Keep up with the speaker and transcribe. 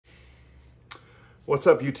What's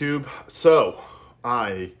up, YouTube? So,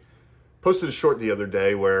 I posted a short the other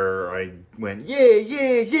day where I went,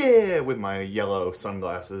 yeah, with my yellow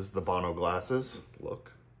sunglasses, the Bono glasses.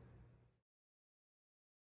 Look.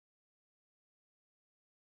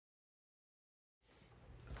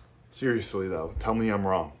 Seriously, though, tell me I'm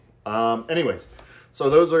wrong. Anyways,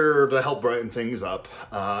 so those are to help brighten things up.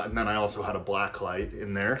 And then I also had a Blacklight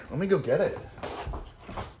in there. Let me go get it.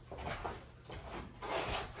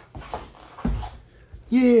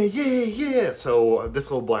 Yeah. So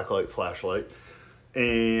this little Blacklight flashlight.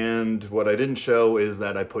 And what I didn't show is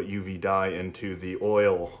that I put UV dye into the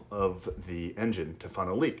oil of the engine to find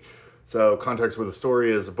a leak. So context with the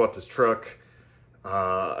story is I bought this truck.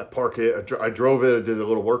 I park it, I drove it, I did a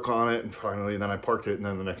little work on it, and finally then I parked it, and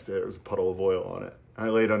then the next day there was a puddle of oil on it. I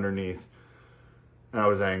laid underneath, and I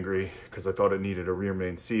was angry because I thought it needed a rear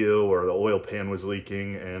main seal or the oil pan was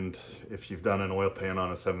leaking, and if you've done an oil pan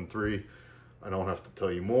on a 7.3, I don't have to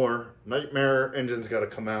tell you more. Nightmare. Engine's got to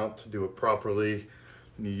come out to do it properly.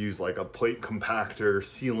 And you use like a plate compactor,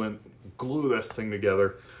 sealant, glue this thing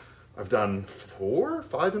together. I've done 4 or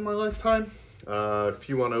 5 in my lifetime. A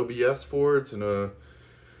few on OBS Fords and a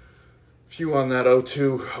few on that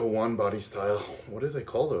 02, 01 body style. What do they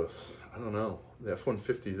call those? I don't know. The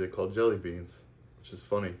F-150 they call jelly beans, which is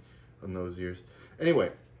funny in those years.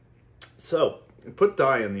 Anyway, so you put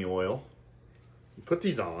dye in the oil, you put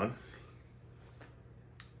these on,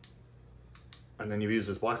 and then you use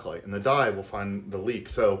this Blacklight, and the dye will find the leak.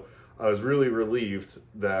 So I was really relieved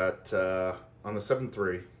that on the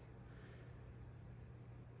 7.3,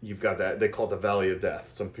 you've got that, they call it the Valley of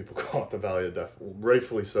Death. Some people call it the Valley of Death.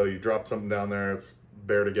 Rightfully so. You drop something down there, it's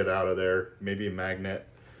bare to get out of there, maybe a magnet.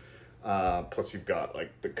 Plus you've got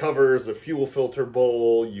like the covers, the fuel filter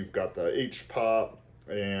bowl, you've got the H-pop,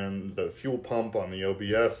 and the fuel pump on the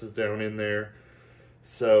OBS is down in there.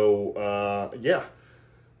 So, yeah.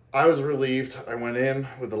 I was relieved. I went in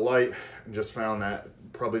with the light and just found that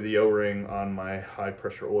probably the O-ring on my high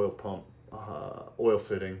pressure oil pump, oil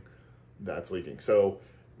fitting, that's leaking. So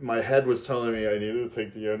my head was telling me I needed to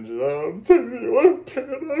take the engine out, take the oil pan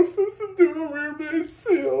off, and do a rear main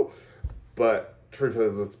seal. But truth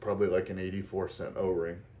is, it's probably like an 84-cent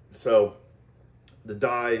O-ring. So the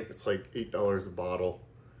dye, it's like $8 a bottle,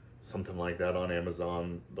 something like that on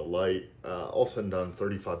Amazon. The light, all said and done,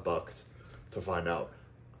 35 bucks to find out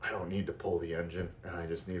I don't need to pull the engine and I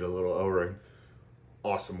just need a little O-ring.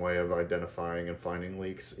 Awesome way of identifying and finding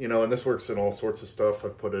leaks. You know, and this works in all sorts of stuff.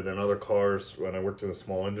 I've put it in other cars. When I worked in a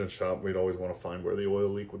small engine shop, we'd always want to find where the oil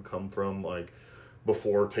leak would come from, like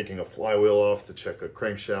before taking a flywheel off to check a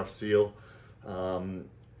crankshaft seal.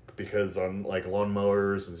 Because on like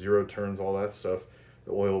lawnmowers and zero turns, all that stuff,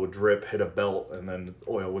 the oil would drip, hit a belt, and then the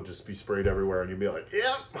oil would just be sprayed everywhere, and you'd be like,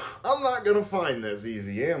 yep, I'm not going to find this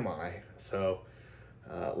easy, am I? So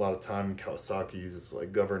a lot of time Kawasaki's is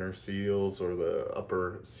like governor seals or the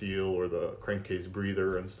upper seal or the crankcase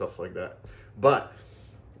breather and stuff like that. But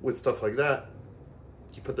with stuff like that,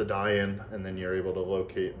 you put the dye in and then you're able to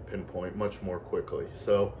locate and pinpoint much more quickly.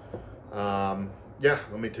 So yeah,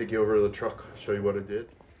 let me take you over to the truck, show you what I did.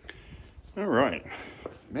 All right,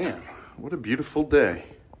 man, what a beautiful day.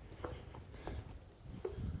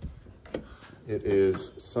 It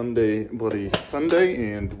is Sunday, bloody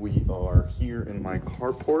Sunday, and we are here in my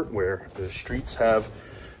carport where the streets have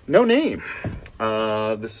no name.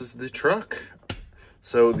 This is the truck.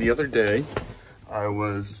 So the other day, I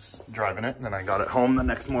was driving it, and then I got it home the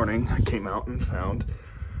next morning. I came out and found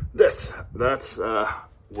this. That's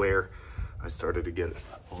where I started to get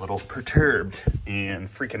a little perturbed and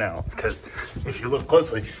freaking out, because if you look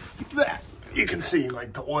closely, you can see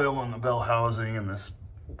like the oil on the bell housing and this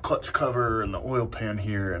clutch cover and the oil pan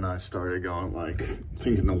here, and I started going like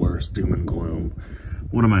thinking the worst, doom and gloom.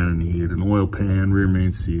 What am I gonna need? An oil pan, rear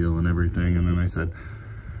main seal, and everything. And then I said,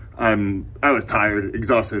 I was tired,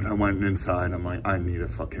 exhausted. I went inside. I'm like, I need a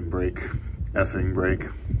fucking brake, effing brake.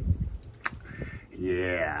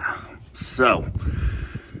 Yeah. So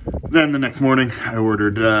then the next morning I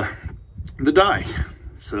ordered the dye.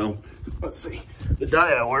 So let's see, the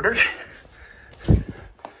dye I ordered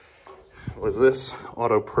was this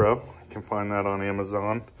Auto Pro. You can find that on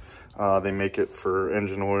Amazon. They make it for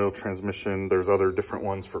engine oil, transmission. There's other different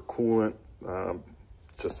ones for coolant,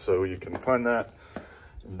 just so you can find that.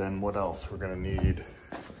 And then what else? We're gonna need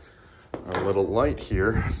a little light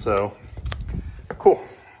here. So cool.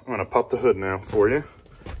 I'm gonna pop the hood now for you.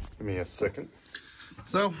 Give me a second.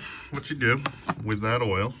 So what you do with that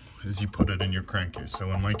oil is you put it in your crankcase.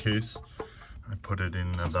 So in my case, I put it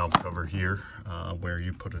in a valve cover here. Where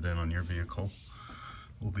you put it in on your vehicle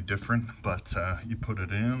will be different, but you put it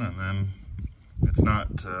in and then it's not,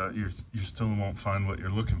 you still won't find what you're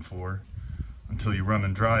looking for until you run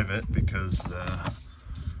and drive it, because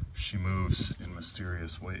she moves in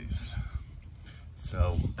mysterious ways.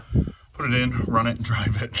 So put it in, run it, and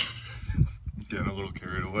drive it. Getting a little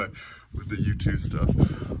carried away with the U2 stuff.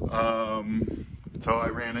 So I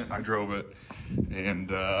ran it, I drove it,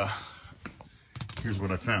 and here's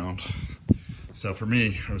what I found. So for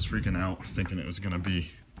me, I was freaking out thinking it was gonna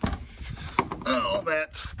be all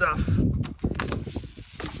that stuff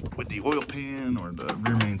with the oil pan or the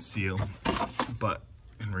rear main seal, but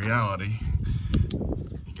in reality,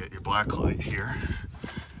 you get your Blacklight here,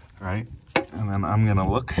 right? And then I'm gonna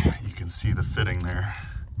look, you can see the fitting there.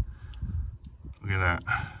 Look at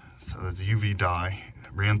that. So there's a UV dye,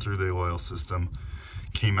 ran through the oil system,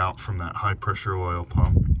 came out from that high pressure oil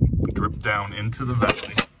pump, dripped down into the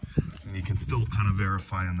valley, and you can still kind of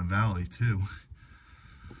verify in the valley too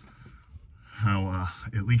how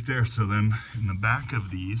it leaked there. So then in the back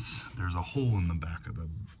of these, there's a hole in the back of the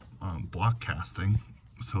block casting.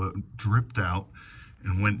 So it dripped out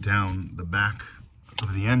and went down the back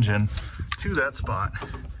of the engine to that spot.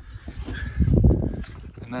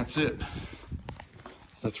 And that's it.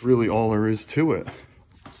 That's really all there is to it.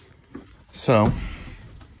 So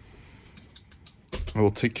I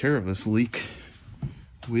will take care of this leak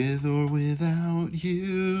with or without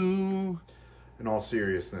you. In all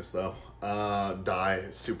seriousness though, dye,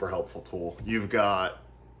 super helpful tool. You've got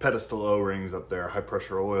pedestal O-rings up there, high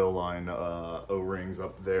pressure oil line O-rings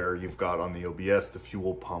up there. You've got on the OBS the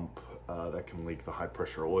fuel pump that can leak. The high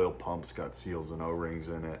pressure oil pump's got seals and O-rings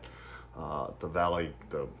in it. The valley,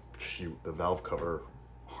 the valve cover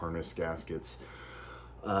harness gaskets.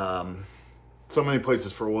 So many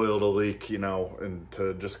places for oil to leak, you know, and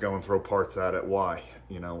to just go and throw parts at it. Why?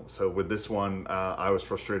 You know, so with this one, I was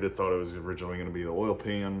frustrated, thought it was originally going to be the oil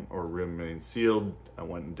pan or rear main sealed. I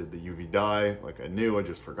went and did the UV dye like I knew. I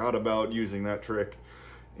just forgot about using that trick.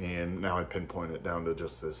 And now I pinpoint it down to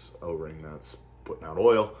just this O-ring that's putting out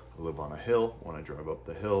oil. I live on a hill. When I drive up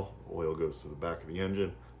the hill, oil goes to the back of the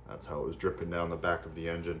engine. That's how it was dripping down the back of the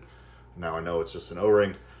engine. Now I know it's just an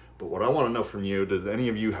O-ring. But what I want to know from you, does any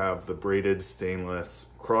of you have the braided stainless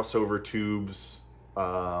crossover tubes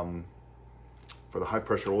for the high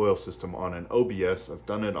pressure oil system on an OBS? I've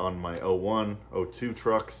done it on my 01, 02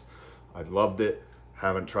 trucks. I loved it.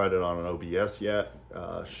 Haven't tried it on an OBS yet.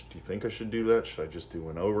 Do you think I should do that? Should I just do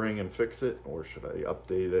an O-ring and fix it? Or should I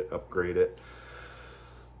update it, upgrade it?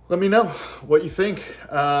 Let me know what you think.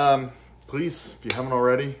 Please, if you haven't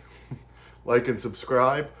already, like and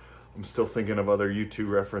subscribe. I'm still thinking of other YouTube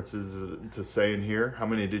references to say in here. How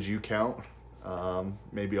many did you count?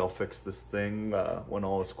 Maybe I'll fix this thing when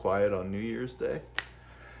all is quiet on New Year's Day.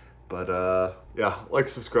 But yeah, like,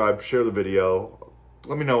 subscribe, share the video.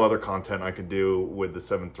 Let me know other content I can do with the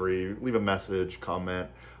 7.3. Leave a message, comment,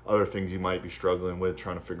 other things you might be struggling with,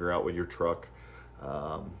 trying to figure out with your truck.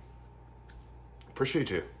 Appreciate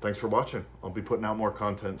you. Thanks for watching. I'll be putting out more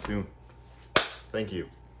content soon. Thank you.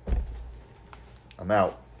 I'm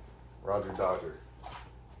out. Roger Dodger.